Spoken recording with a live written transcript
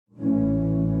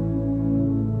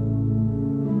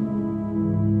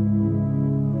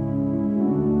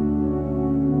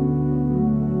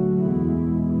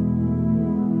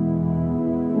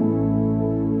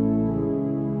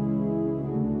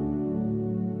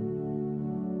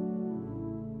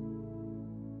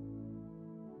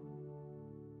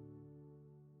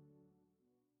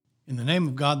In the name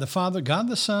of God the Father, God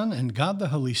the Son, and God the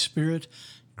Holy Spirit,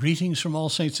 greetings from All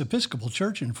Saints Episcopal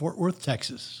Church in Fort Worth,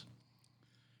 Texas.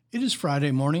 It is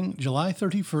Friday morning, July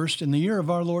 31st, in the year of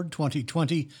our Lord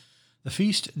 2020, the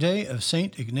feast day of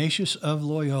St. Ignatius of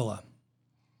Loyola.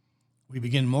 We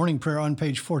begin morning prayer on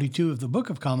page 42 of the Book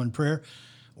of Common Prayer,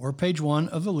 or page 1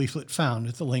 of the leaflet found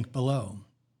at the link below.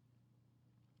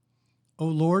 O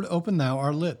Lord, open thou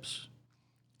our lips,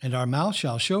 and our mouth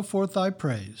shall show forth thy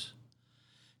praise.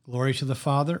 Glory to the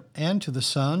Father, and to the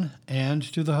Son, and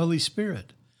to the Holy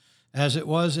Spirit, as it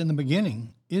was in the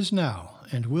beginning, is now,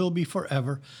 and will be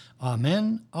forever.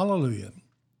 Amen. Alleluia.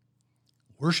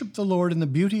 Worship the Lord in the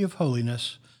beauty of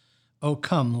holiness. O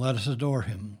come, let us adore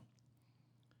him.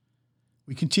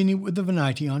 We continue with the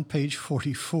Venite on page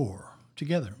 44,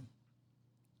 together.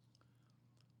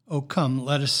 O come,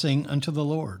 let us sing unto the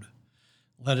Lord.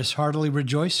 Let us heartily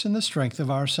rejoice in the strength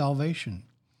of our salvation.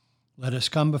 Let us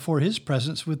come before his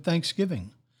presence with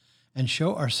thanksgiving, and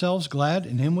show ourselves glad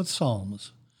in him with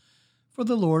psalms. For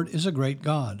the Lord is a great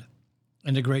God,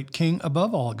 and a great King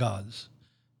above all gods.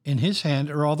 In his hand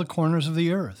are all the corners of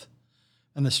the earth,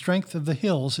 and the strength of the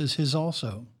hills is his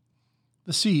also.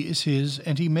 The sea is his,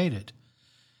 and he made it,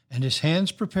 and his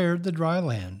hands prepared the dry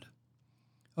land.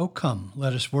 O come,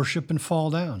 let us worship and fall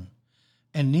down,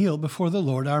 and kneel before the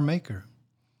Lord our Maker.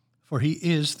 For he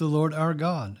is the Lord our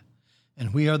God,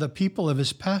 and we are the people of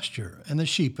his pasture and the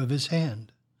sheep of his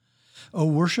hand. O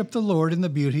worship the Lord in the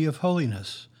beauty of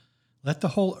holiness. Let the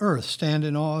whole earth stand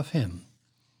in awe of him.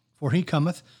 For he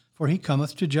cometh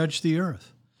to judge the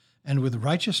earth, and with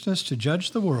righteousness to judge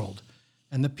the world,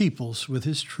 and the peoples with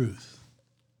his truth.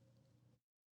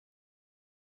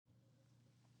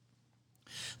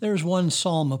 There is one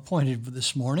psalm appointed for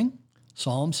this morning,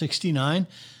 Psalm 69,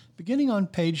 beginning on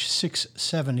page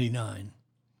 679.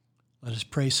 Let us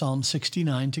pray Psalm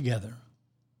 69 together.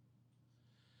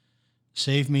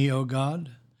 Save me, O God,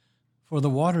 for the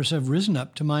waters have risen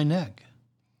up to my neck.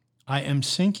 I am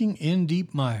sinking in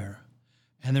deep mire,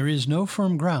 and there is no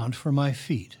firm ground for my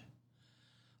feet.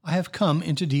 I have come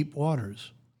into deep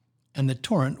waters, and the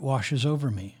torrent washes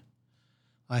over me.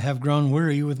 I have grown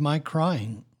weary with my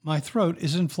crying. My throat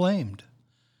is inflamed.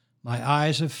 My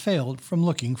eyes have failed from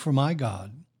looking for my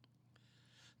God.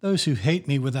 Those who hate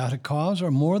me without a cause are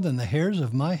more than the hairs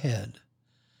of my head.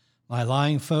 My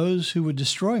lying foes who would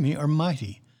destroy me are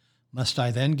mighty. Must I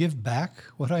then give back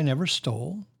what I never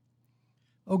stole?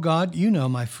 O God, you know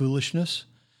my foolishness,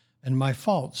 and my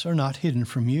faults are not hidden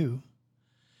from you.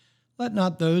 Let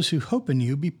not those who hope in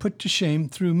you be put to shame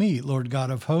through me, Lord God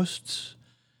of hosts.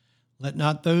 Let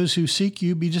not those who seek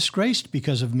you be disgraced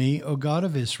because of me, O God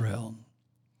of Israel.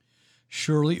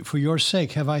 Surely for your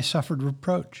sake have I suffered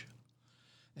reproach,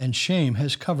 and shame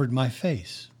has covered my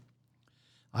face.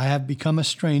 I have become a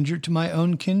stranger to my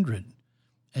own kindred,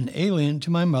 an alien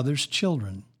to my mother's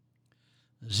children.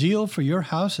 Zeal for your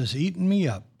house has eaten me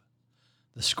up.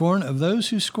 The scorn of those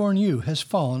who scorn you has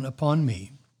fallen upon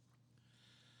me.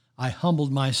 I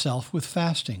humbled myself with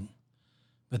fasting,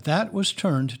 but that was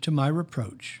turned to my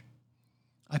reproach.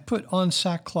 I put on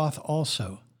sackcloth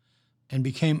also, and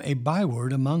became a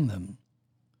byword among them.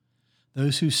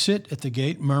 Those who sit at the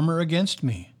gate murmur against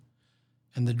me,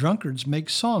 and the drunkards make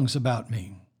songs about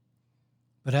me.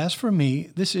 But as for me,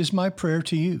 this is my prayer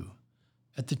to you,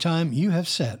 at the time you have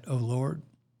set, O Lord.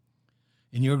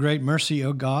 In your great mercy,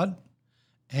 O God,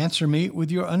 answer me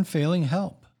with your unfailing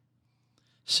help.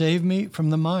 Save me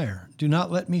from the mire. Do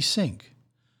not let me sink.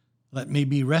 Let me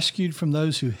be rescued from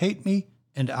those who hate me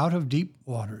and out of deep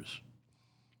waters.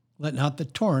 Let not the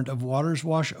torrent of waters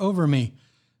wash over me,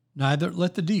 neither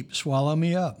let the deep swallow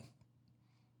me up.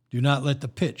 Do not let the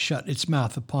pit shut its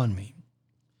mouth upon me.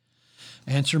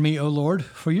 Answer me, O Lord,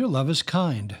 for your love is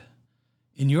kind.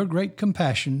 In your great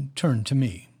compassion, turn to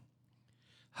me.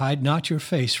 Hide not your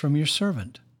face from your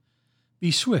servant.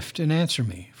 Be swift and answer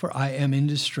me, for I am in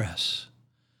distress.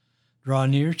 Draw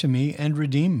near to me and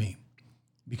redeem me.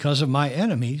 Because of my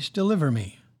enemies, deliver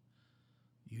me.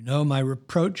 You know my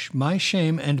reproach, my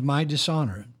shame, and my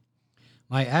dishonor.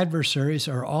 My adversaries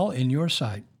are all in your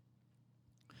sight.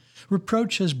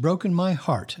 Reproach has broken my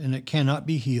heart, and it cannot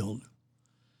be healed.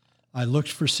 I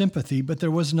looked for sympathy, but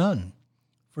there was none,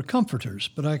 for comforters,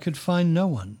 but I could find no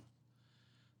one.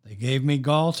 They gave me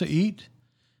gall to eat,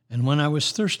 and when I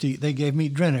was thirsty, they gave me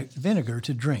vinegar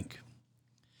to drink.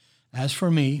 As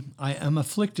for me, I am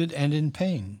afflicted and in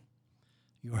pain.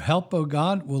 Your help, O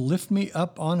God, will lift me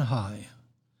up on high.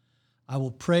 I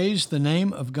will praise the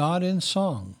name of God in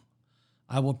song.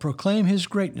 I will proclaim his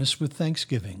greatness with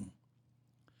thanksgiving.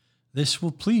 This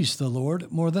will please the Lord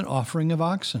more than offering of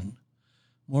oxen,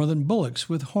 more than bullocks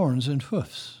with horns and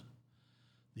hoofs.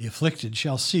 The afflicted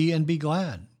shall see and be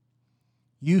glad.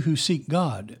 You who seek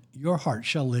God, your heart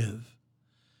shall live.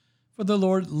 For the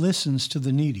Lord listens to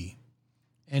the needy,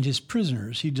 and his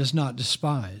prisoners he does not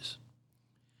despise.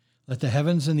 Let the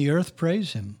heavens and the earth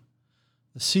praise him,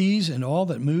 the seas and all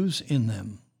that moves in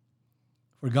them.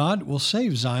 For God will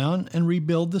save Zion and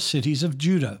rebuild the cities of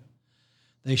Judah.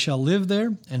 They shall live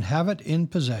there and have it in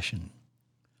possession.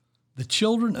 The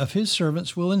children of his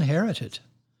servants will inherit it,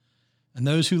 and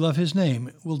those who love his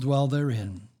name will dwell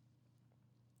therein.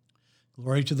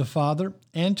 Glory to the Father,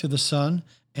 and to the Son,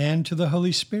 and to the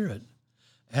Holy Spirit,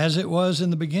 as it was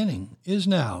in the beginning, is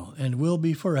now, and will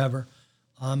be forever.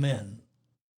 Amen.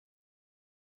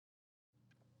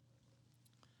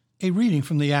 A reading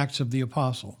from the Acts of the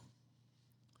Apostle.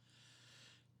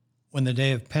 When the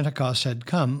day of Pentecost had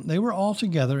come, they were all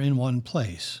together in one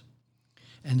place.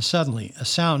 And suddenly a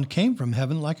sound came from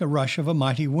heaven like a rush of a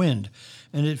mighty wind,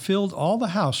 and it filled all the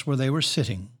house where they were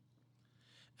sitting.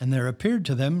 And there appeared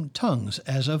to them tongues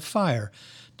as of fire,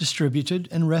 distributed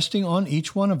and resting on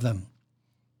each one of them.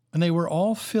 And they were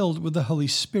all filled with the Holy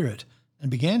Spirit,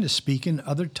 and began to speak in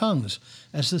other tongues,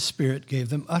 as the Spirit gave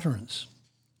them utterance.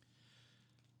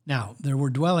 Now there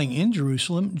were dwelling in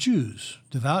Jerusalem Jews,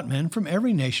 devout men from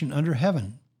every nation under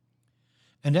heaven.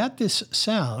 And at this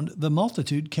sound the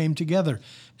multitude came together,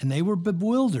 and they were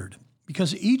bewildered,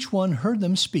 because each one heard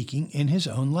them speaking in his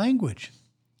own language.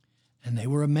 And they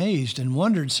were amazed and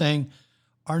wondered, saying,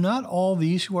 Are not all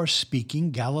these who are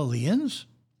speaking Galileans?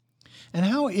 And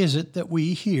how is it that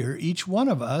we hear each one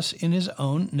of us in his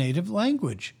own native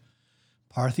language?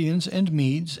 Parthians and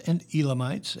Medes and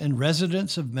Elamites and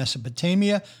residents of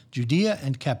Mesopotamia, Judea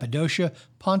and Cappadocia,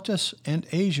 Pontus and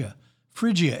Asia,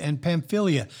 Phrygia and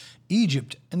Pamphylia,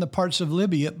 Egypt and the parts of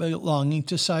Libya belonging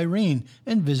to Cyrene,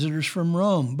 and visitors from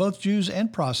Rome, both Jews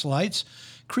and proselytes,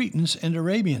 Cretans and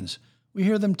Arabians. We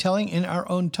hear them telling in our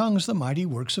own tongues the mighty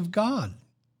works of God.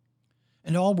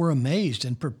 And all were amazed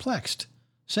and perplexed,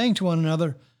 saying to one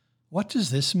another, What does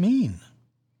this mean?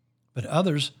 But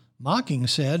others, mocking,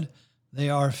 said, They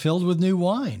are filled with new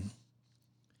wine.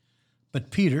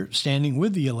 But Peter, standing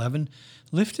with the 11,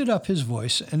 lifted up his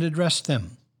voice and addressed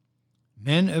them.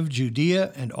 Men of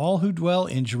Judea and all who dwell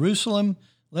in Jerusalem,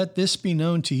 let this be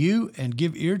known to you, and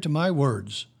give ear to my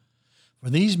words. For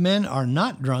these men are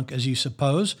not drunk, as you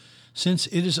suppose, since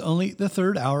it is only the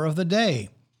 3rd hour of the day.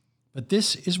 But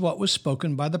this is what was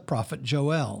spoken by the prophet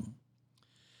Joel.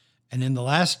 And in the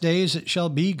last days it shall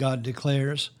be, God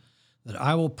declares, that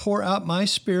I will pour out my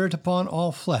Spirit upon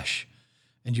all flesh,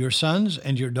 and your sons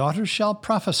and your daughters shall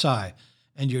prophesy,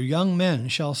 and your young men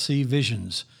shall see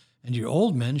visions, and your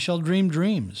old men shall dream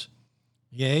dreams.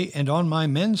 Yea, and on my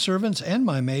men servants and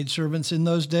my maidservants in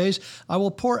those days I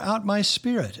will pour out my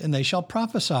Spirit, and they shall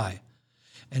prophesy.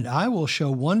 And I will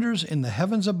show wonders in the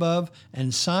heavens above,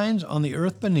 and signs on the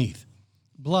earth beneath,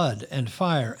 blood and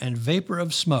fire and vapor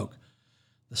of smoke.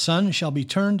 The sun shall be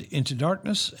turned into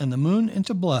darkness, and the moon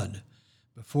into blood,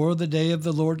 before the day of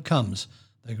the Lord comes,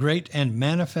 the great and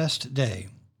manifest day.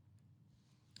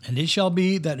 And it shall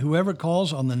be that whoever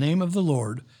calls on the name of the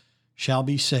Lord shall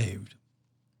be saved.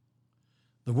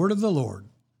 The word of the Lord.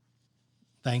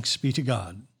 Thanks be to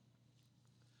God.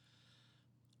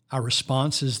 Our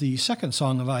response is the second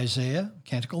song of Isaiah,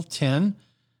 Canticle 10,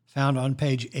 found on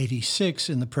page 86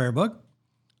 in the prayer book.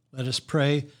 Let us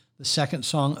pray the second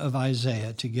song of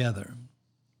Isaiah together.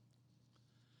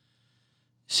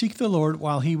 Seek the Lord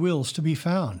while he wills to be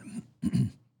found.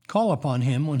 Call upon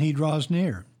him when he draws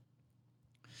near.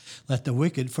 Let the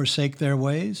wicked forsake their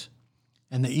ways,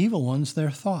 and the evil ones their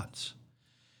thoughts.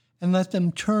 And let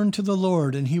them turn to the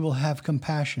Lord, and he will have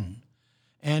compassion,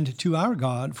 and to our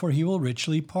God, for he will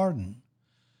richly pardon.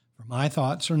 For my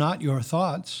thoughts are not your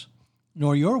thoughts,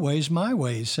 nor your ways my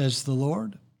ways, says the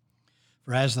Lord.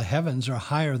 For as the heavens are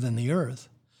higher than the earth,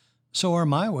 so are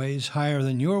my ways higher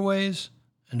than your ways,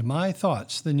 and my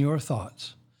thoughts than your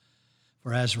thoughts.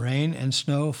 For as rain and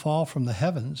snow fall from the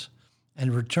heavens,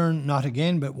 and return not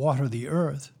again but water the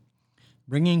earth,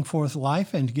 bringing forth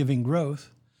life and giving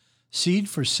growth, seed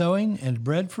for sowing and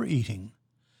bread for eating,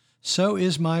 so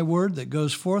is my word that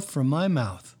goes forth from my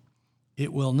mouth.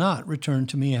 It will not return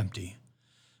to me empty,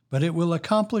 but it will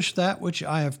accomplish that which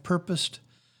I have purposed,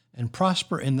 and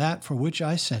prosper in that for which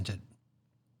I sent it.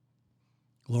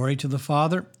 Glory to the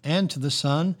Father, and to the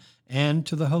Son, and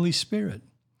to the Holy Spirit,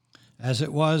 as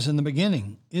it was in the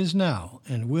beginning, is now,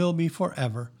 and will be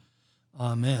forever.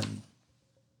 Amen.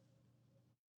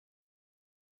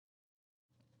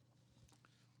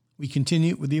 We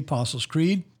continue with the Apostles'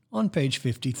 Creed on page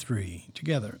 53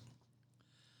 together.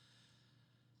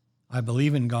 I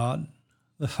believe in God,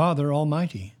 the Father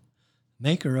Almighty,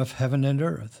 maker of heaven and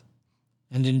earth,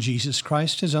 and in Jesus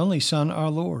Christ, his only Son, our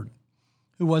Lord,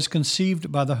 who was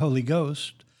conceived by the Holy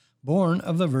Ghost, born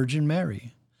of the Virgin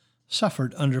Mary,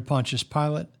 suffered under Pontius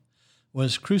Pilate,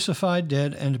 was crucified,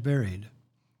 dead, and buried.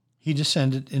 He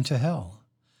descended into hell.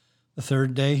 The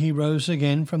third day he rose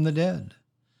again from the dead.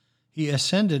 He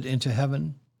ascended into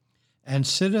heaven, and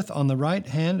sitteth on the right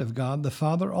hand of God the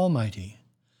Father Almighty.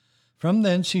 From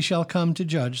thence he shall come to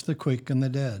judge the quick and the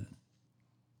dead.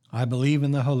 I believe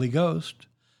in the Holy Ghost,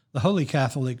 the Holy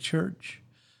Catholic Church,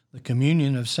 the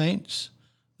communion of saints,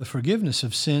 the forgiveness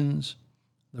of sins,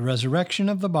 the resurrection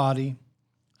of the body,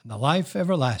 and the life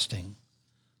everlasting.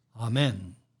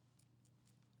 Amen.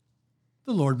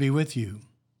 The Lord be with you.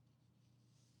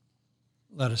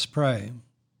 Let us pray.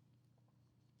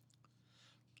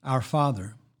 Our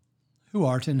Father, who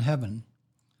art in heaven,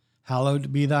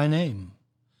 hallowed be thy name.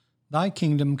 Thy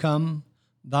kingdom come,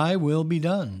 thy will be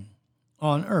done,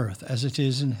 on earth as it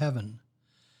is in heaven.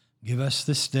 Give us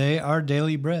this day our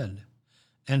daily bread,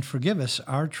 and forgive us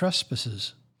our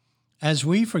trespasses, as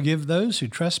we forgive those who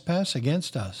trespass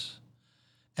against us.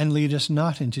 And lead us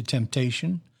not into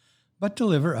temptation, but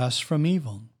deliver us from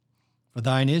evil. For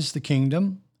thine is the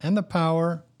kingdom, and the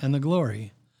power, and the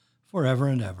glory, forever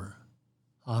and ever.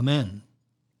 Amen.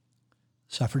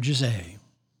 Suffrages A.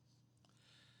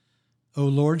 O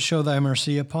Lord, show thy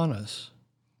mercy upon us,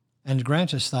 and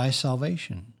grant us thy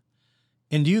salvation.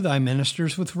 Endue thy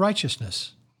ministers with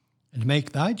righteousness, and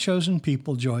make thy chosen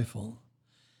people joyful.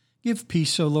 Give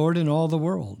peace, O Lord, in all the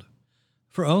world,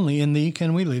 for only in thee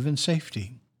can we live in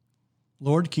safety.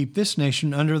 Lord, keep this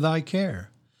nation under thy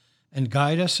care, and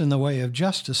guide us in the way of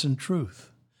justice and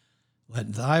truth.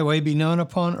 Let thy way be known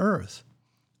upon earth,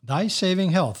 thy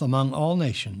saving health among all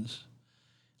nations.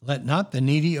 Let not the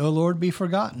needy, O Lord, be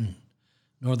forgotten,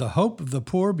 nor the hope of the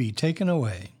poor be taken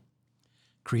away.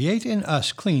 Create in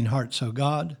us clean hearts, O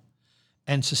God,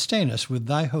 and sustain us with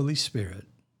thy Holy Spirit.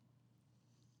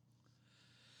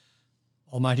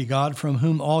 Almighty God, from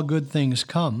whom all good things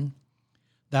come,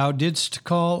 thou didst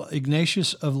call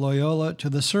Ignatius of Loyola to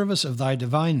the service of thy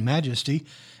divine majesty,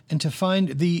 and to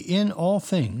find thee in all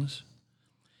things.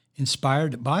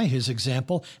 Inspired by his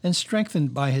example and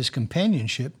strengthened by his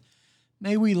companionship,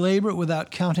 may we labor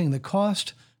without counting the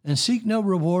cost and seek no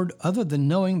reward other than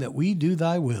knowing that we do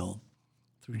thy will.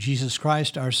 Through Jesus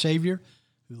Christ our Savior,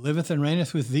 who liveth and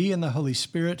reigneth with thee in the Holy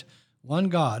Spirit, one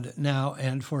God, now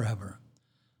and forever.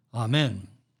 Amen.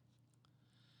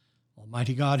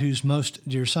 Almighty God, whose most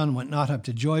dear Son went not up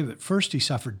to joy, but first he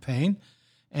suffered pain,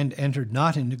 and entered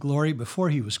not into glory before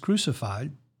he was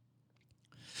crucified,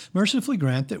 mercifully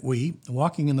grant that we,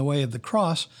 walking in the way of the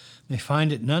cross, may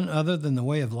find it none other than the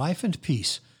way of life and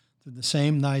peace, through the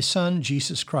same thy Son,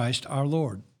 Jesus Christ our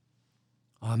Lord.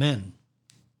 Amen.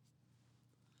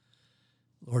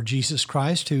 Lord Jesus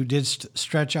Christ, who didst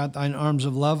stretch out thine arms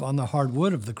of love on the hard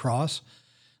wood of the cross,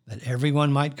 that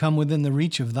everyone might come within the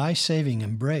reach of thy saving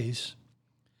embrace,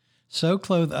 so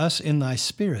clothe us in thy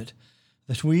Spirit,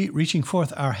 that we, reaching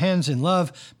forth our hands in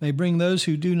love, may bring those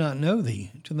who do not know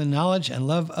thee to the knowledge and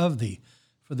love of thee,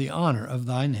 for the honor of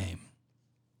thy name.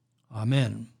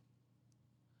 Amen.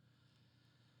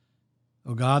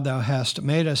 O God, thou hast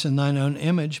made us in thine own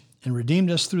image, and redeemed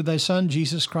us through thy Son,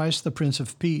 Jesus Christ, the Prince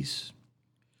of Peace.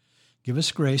 Give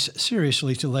us grace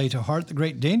seriously to lay to heart the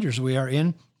great dangers we are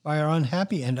in by our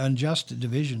unhappy and unjust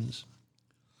divisions.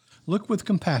 Look with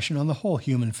compassion on the whole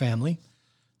human family.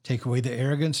 Take away the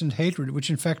arrogance and hatred which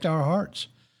infect our hearts.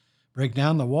 Break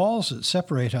down the walls that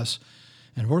separate us,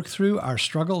 and work through our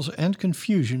struggles and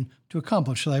confusion to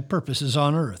accomplish thy purposes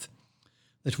on earth,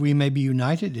 that we may be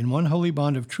united in one holy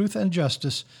bond of truth and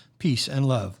justice, peace and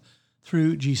love,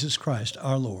 through Jesus Christ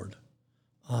our Lord.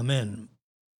 Amen.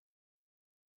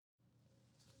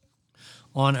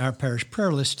 On our parish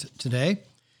prayer list today,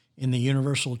 in the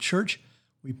Universal Church,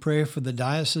 we pray for the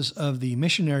Diocese of the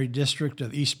Missionary District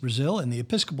of East Brazil in the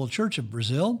Episcopal Church of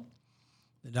Brazil,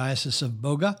 the Diocese of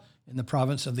Boga in the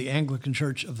province of the Anglican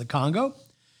Church of the Congo,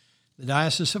 the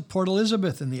Diocese of Port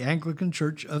Elizabeth in the Anglican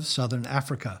Church of Southern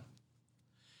Africa.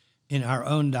 In our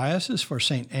own diocese for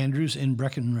St. Andrews in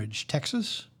Breckenridge,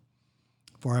 Texas,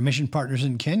 for our mission partners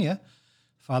in Kenya,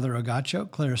 Father Agacho,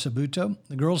 Clara Sabuto,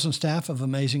 the girls and staff of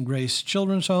Amazing Grace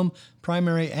Children's Home,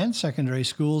 primary and secondary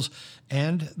schools,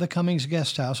 and the Cummings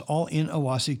Guest House, all in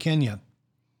Awasi, Kenya.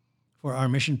 For our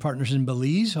mission partners in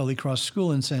Belize, Holy Cross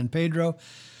School in San Pedro,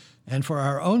 and for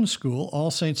our own school,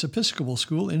 All Saints Episcopal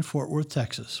School in Fort Worth,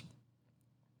 Texas.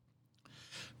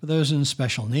 For those in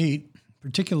special need,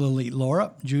 particularly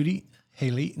Laura, Judy,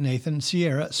 Haley, Nathan,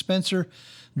 Sierra, Spencer,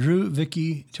 Drew,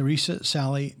 Vicky, Teresa,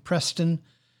 Sally, Preston,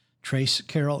 Trace,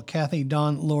 Carol, Kathy,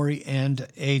 Don, Lori, and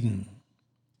Aiden.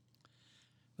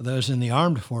 for those in the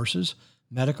armed forces,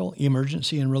 medical,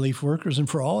 emergency, and relief workers, and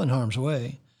for all in harm's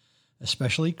way,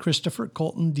 especially Christopher,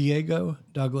 Colton, Diego,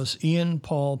 Douglas, Ian,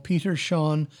 Paul, Peter,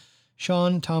 Sean,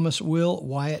 Thomas, Will,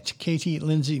 Wyatt, Katie,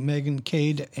 Lindsay, Megan,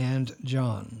 Cade, and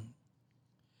John.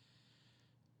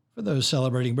 For those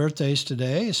celebrating birthdays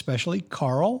today, especially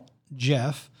Carl,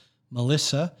 Jeff,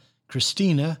 Melissa,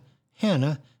 Christina,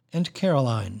 Hannah, and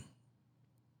Caroline.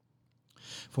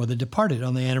 For the departed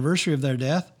on the anniversary of their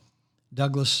death,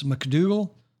 Douglas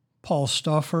McDougall, Paul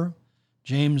Stauffer,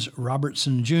 James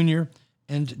Robertson Jr.,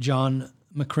 and John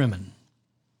McCrimmon.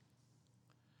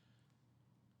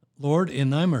 Lord, in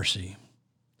thy mercy,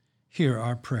 hear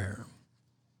our prayer.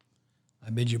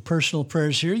 I bid you personal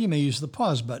prayers here. You may use the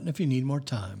pause button if you need more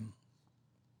time.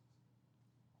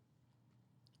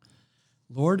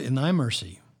 Lord, in thy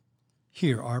mercy,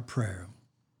 hear our prayer.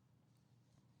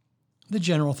 The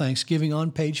general thanksgiving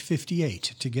on page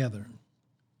 58 together.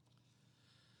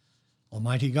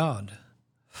 Almighty God,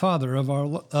 Father of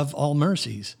all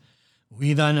mercies,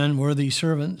 we thine unworthy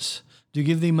servants do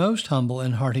give thee most humble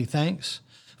and hearty thanks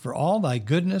for all thy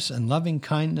goodness and loving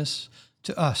kindness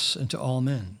to us and to all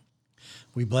men.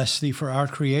 We bless thee for our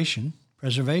creation,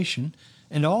 preservation,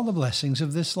 and all the blessings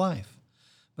of this life,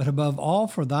 but above all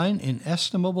for thine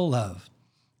inestimable love,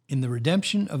 in the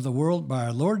redemption of the world by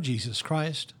our Lord Jesus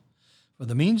Christ, for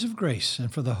the means of grace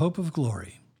and for the hope of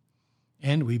glory.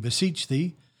 And we beseech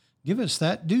thee, give us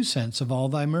that due sense of all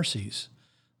thy mercies,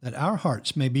 that our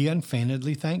hearts may be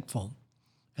unfeignedly thankful,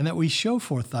 and that we show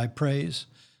forth thy praise,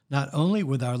 not only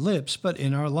with our lips, but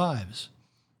in our lives,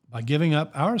 by giving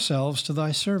up ourselves to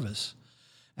thy service,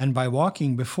 and by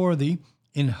walking before thee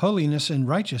in holiness and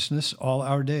righteousness all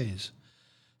our days.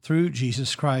 Through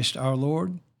Jesus Christ our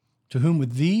Lord, to whom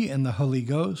with thee and the Holy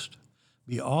Ghost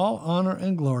be all honor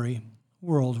and glory,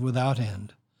 world without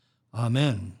end.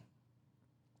 Amen.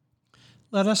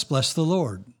 Let us bless the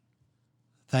Lord.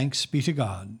 Thanks be to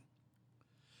God.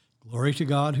 Glory to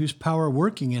God, whose power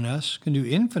working in us can do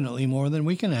infinitely more than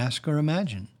we can ask or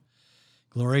imagine.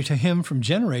 Glory to him from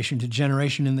generation to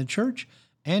generation in the church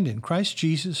and in Christ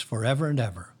Jesus forever and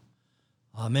ever.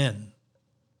 Amen.